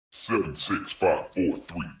7, 6, 5, 4,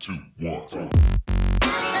 3, 2, 1.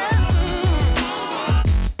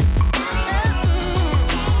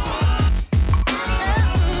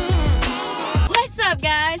 What's up,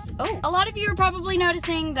 guys? Oh, a lot of you are probably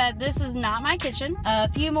noticing that this is not my kitchen.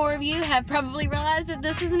 A few more of you have probably realized that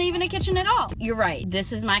this isn't even a kitchen at all. You're right,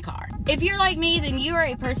 this is my car. If you're like me, then you are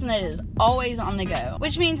a person that is always on the go,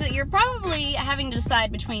 which means that you're probably having to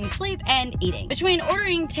decide between sleep and eating. Between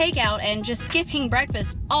ordering takeout and just skipping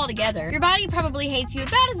breakfast altogether, your body probably hates you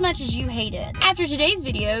about as much as you hate it. After today's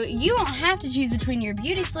video, you won't have to choose between your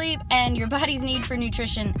beauty sleep and your body's need for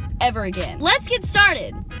nutrition ever again. Let's get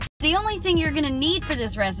started. The only thing you're gonna need for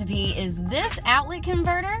this recipe is this outlet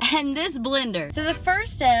converter and this blender. So the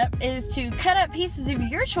first step is to cut up pieces of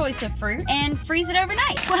your choice of fruit and freeze it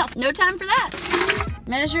overnight. Well, no time for that.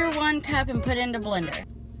 Measure 1 cup and put into blender.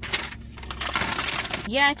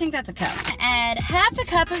 Yeah, I think that's a cup. Add half a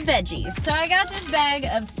cup of veggies. So I got this bag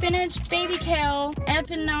of spinach, baby kale,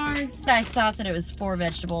 epinards. I thought that it was 4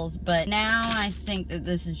 vegetables, but now I think that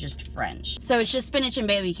this is just French. So it's just spinach and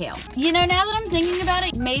baby kale. You know, now that I'm thinking about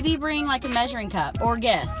it, maybe bring like a measuring cup or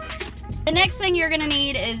guess. The next thing you're gonna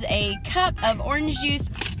need is a cup of orange juice.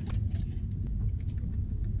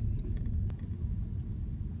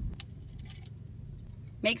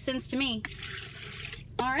 Makes sense to me.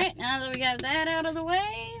 Alright, now that we got that out of the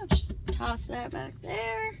way, I'll just toss that back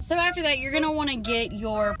there. So after that, you're going to want to get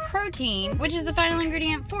your protein, which is the final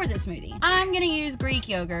ingredient for this smoothie. I'm going to use Greek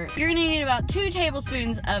yogurt. You're going to need about 2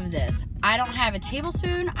 tablespoons of this. I don't have a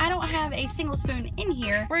tablespoon. I don't have a single spoon in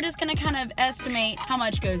here. We're just going to kind of estimate how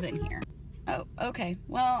much goes in here. Oh, okay.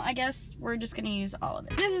 Well, I guess we're just going to use all of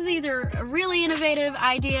it. This is either a really innovative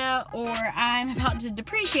idea or I'm about to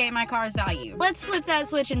depreciate my car's value. Let's flip that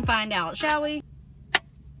switch and find out, shall we?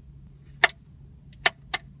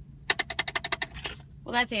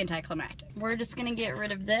 Well, that's anticlimactic. We're just gonna get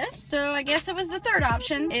rid of this. So I guess it was the third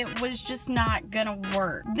option. It was just not gonna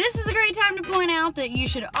work. This is a great time to point out that you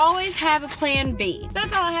should always have a plan B. So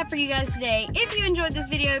that's all I have for you guys today. If you enjoyed this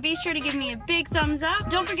video, be sure to give me a big thumbs up.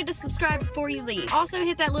 Don't forget to subscribe before you leave. Also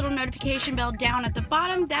hit that little notification bell down at the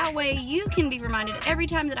bottom. That way you can be reminded every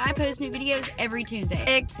time that I post new videos every Tuesday.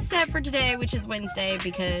 Except for today, which is Wednesday,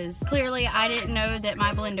 because clearly I didn't know that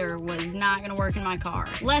my blender was not gonna work in my car.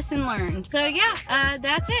 Lesson learned. So yeah,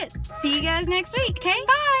 that's it. See you guys next week, okay?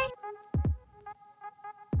 Bye!